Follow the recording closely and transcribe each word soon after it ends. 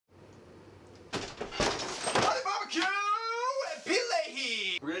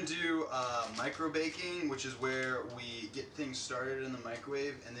We're going to do micro baking, which is where we get things started in the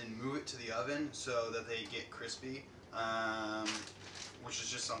microwave and then move it to the oven so that they get crispy, which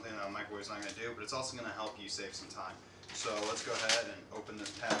is just something that a microwave is not going to do, but it's also going to help you save some time. So let's go ahead and open this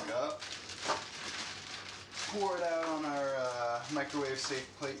pack up, pour it out on our microwave safe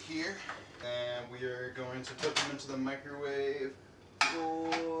plate here, and we are going to put them into the microwave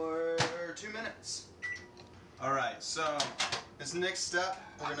for 2 minutes. Alright, so this next step,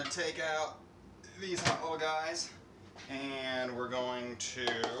 we're going to take out these hot little guys and we're going to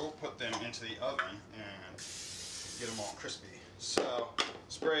put them into the oven and get them all crispy. So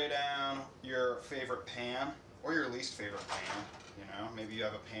spray down your favorite pan or your least favorite pan. You know, maybe you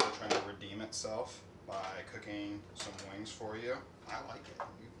have a pan trying to redeem itself by cooking some wings for you. I like it.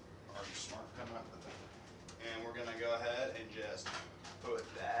 You are smart coming up with it. And we're going to go ahead and just put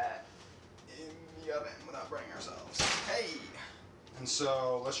that in the oven without burning ourselves. Hey! And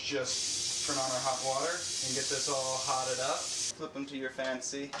so let's just turn on our hot water and get this all hotted up. Flip them to your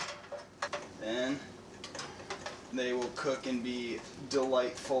fancy. Then they will cook and be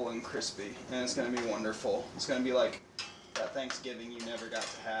delightful and crispy. And it's going to be wonderful. It's going to be like that Thanksgiving you never got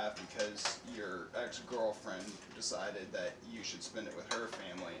to have because your ex-girlfriend decided that you should spend it with her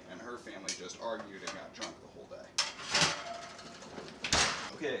family and her family just argued and got drunk the whole day.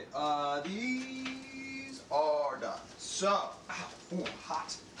 Okay, these are done. So, ooh,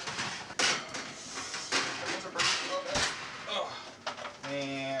 hot.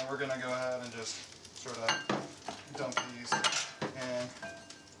 And we're gonna go ahead and just sort of dump these and grab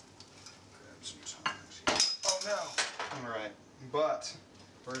some tongs here. Oh no! Alright, but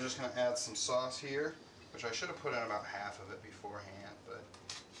we're just gonna add some sauce here, which I should have put in about half of it beforehand, but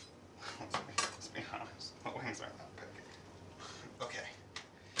let's be honest, the wings aren't that big. Okay.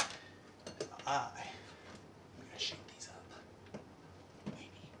 I'm gonna shake these up.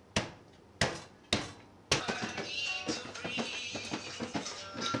 Maybe.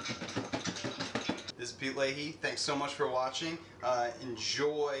 This is Pete Leahy. Thanks so much for watching.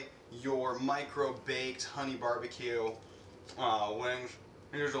 Enjoy your micro-baked honey barbecue wings.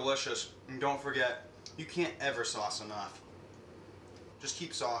 They're delicious. And don't forget, you can't ever sauce enough. Just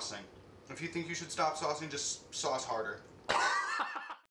keep saucing. If you think you should stop saucing, just sauce harder.